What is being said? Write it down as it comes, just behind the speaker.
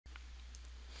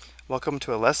Welcome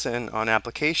to a lesson on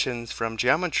applications from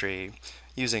geometry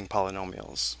using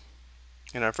polynomials.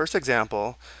 In our first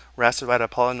example, we're asked to write a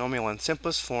polynomial in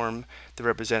simplest form that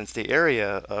represents the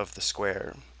area of the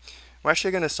square. We're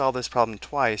actually going to solve this problem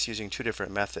twice using two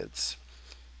different methods.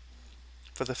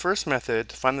 For the first method,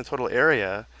 to find the total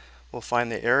area, we'll find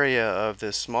the area of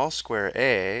this small square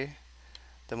A,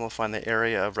 then we'll find the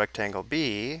area of rectangle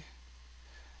B,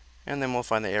 and then we'll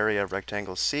find the area of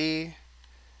rectangle C,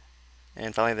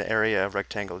 and finally the area of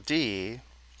rectangle D,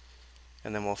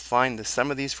 and then we'll find the sum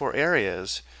of these four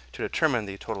areas to determine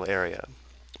the total area.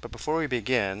 But before we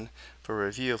begin, for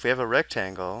review, if we have a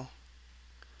rectangle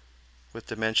with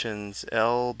dimensions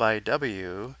L by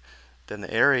W, then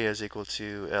the area is equal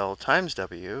to L times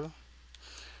W.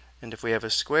 And if we have a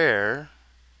square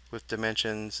with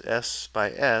dimensions S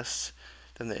by S,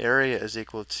 then the area is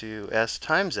equal to S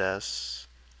times S,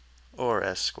 or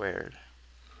S squared.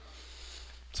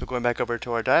 So going back over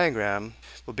to our diagram,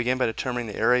 we'll begin by determining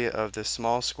the area of this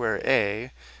small square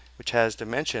A, which has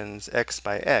dimensions x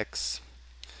by x.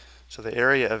 So the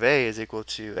area of A is equal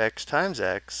to x times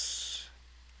x,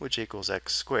 which equals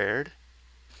x squared.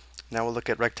 Now we'll look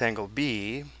at rectangle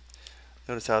B.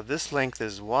 Notice how this length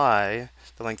is y.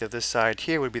 The length of this side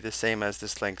here would be the same as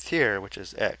this length here, which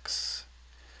is x.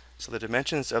 So the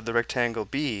dimensions of the rectangle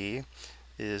B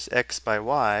is x by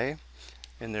y,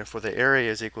 and therefore the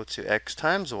area is equal to x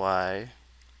times y,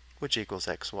 which equals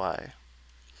xy.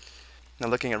 Now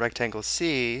looking at rectangle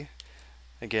C,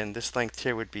 again this length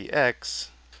here would be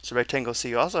x, so rectangle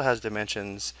C also has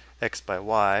dimensions x by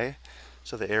y,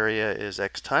 so the area is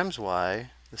x times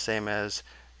y, the same as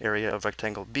area of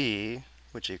rectangle B,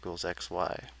 which equals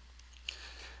xy.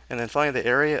 And then finally the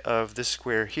area of this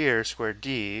square here, square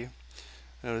D,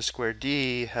 notice square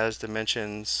D has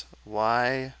dimensions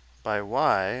y by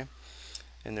y,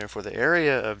 and therefore the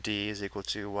area of D is equal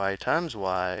to y times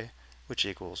y, which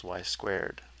equals y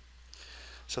squared.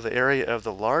 So the area of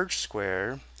the large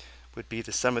square would be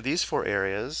the sum of these four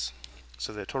areas.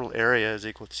 So the total area is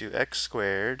equal to x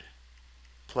squared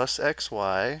plus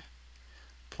xy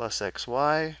plus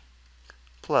xy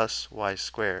plus y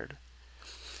squared.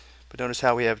 But notice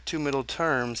how we have two middle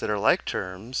terms that are like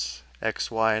terms,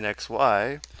 xy and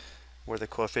xy, where the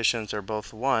coefficients are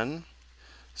both 1.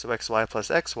 So xy plus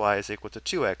xy is equal to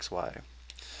 2xy.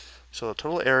 So the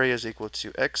total area is equal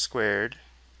to x squared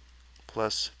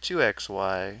plus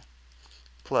 2xy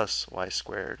plus y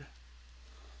squared.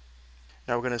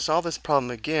 Now we're going to solve this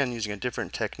problem again using a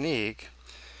different technique.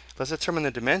 Let's determine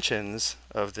the dimensions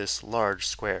of this large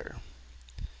square.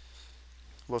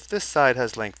 Well, if this side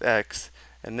has length x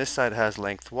and this side has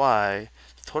length y,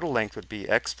 the total length would be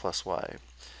x plus y.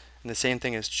 And the same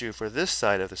thing is true for this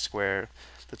side of the square.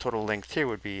 The total length here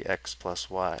would be x plus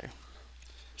y.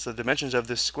 So the dimensions of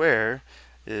this square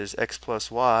is x plus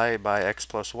y by x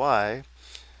plus y,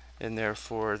 and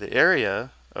therefore the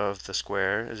area of the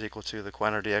square is equal to the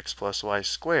quantity x plus y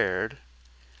squared,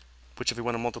 which if we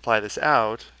want to multiply this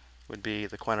out would be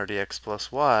the quantity x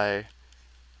plus y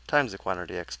times the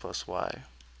quantity x plus y.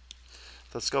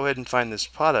 Let's go ahead and find this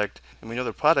product, and we know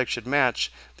the product should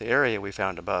match the area we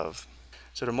found above.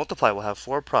 So to multiply, we'll have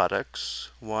four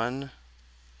products, 1,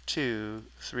 2,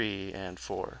 3, and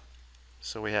 4.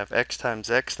 So we have x times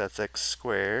x, that's x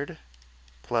squared,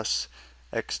 plus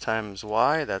x times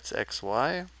y, that's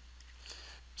xy.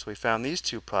 So we found these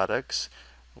two products.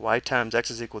 Y times x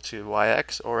is equal to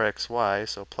yx or xy,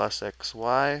 so plus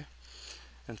xy.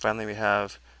 And finally we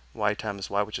have y times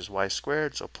y, which is y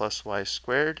squared, so plus y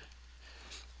squared.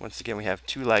 Once again, we have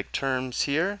two like terms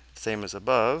here, same as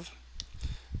above,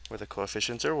 where the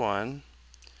coefficients are 1.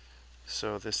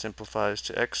 So this simplifies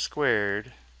to x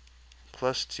squared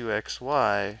plus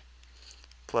 2xy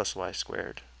plus y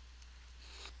squared.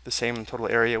 The same total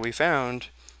area we found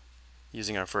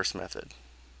using our first method.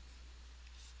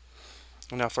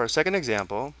 Now for our second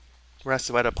example, we're asked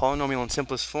to write a polynomial in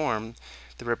simplest form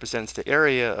that represents the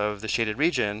area of the shaded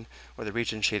region, or the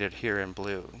region shaded here in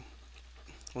blue.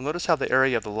 Well, notice how the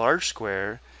area of the large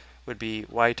square would be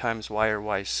y times y, or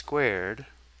y squared.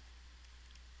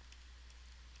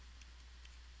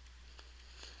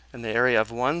 And the area of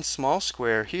one small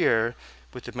square here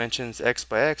with dimensions x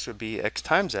by x would be x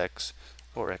times x,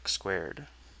 or x squared.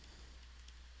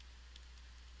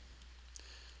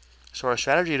 So our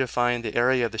strategy to find the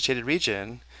area of the shaded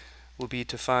region will be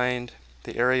to find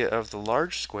the area of the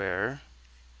large square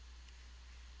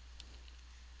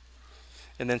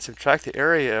and then subtract the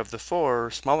area of the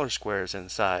four smaller squares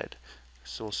inside.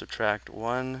 So we'll subtract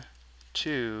 1,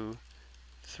 2,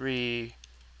 3,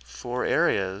 4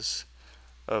 areas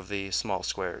of the small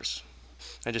squares.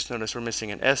 I just noticed we're missing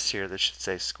an s here that should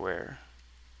say square.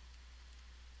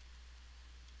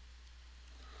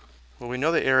 we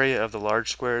know the area of the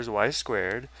large square is y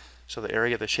squared, so the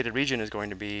area of the shaded region is going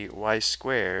to be y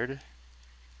squared,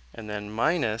 and then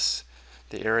minus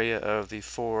the area of the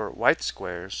 4 white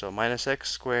squares, so minus x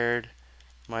squared,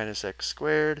 minus x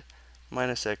squared,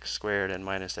 minus x squared, and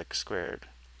minus x squared.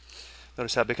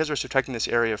 Notice how because we're subtracting this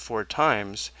area 4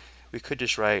 times, we could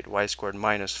just write y squared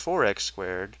minus 4x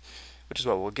squared, which is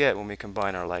what we'll get when we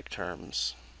combine our like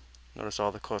terms. Notice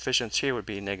all the coefficients here would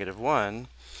be -1,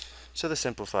 so this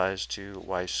simplifies to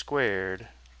y squared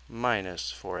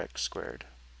minus 4x squared.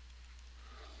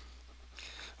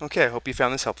 Okay, I hope you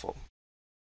found this helpful.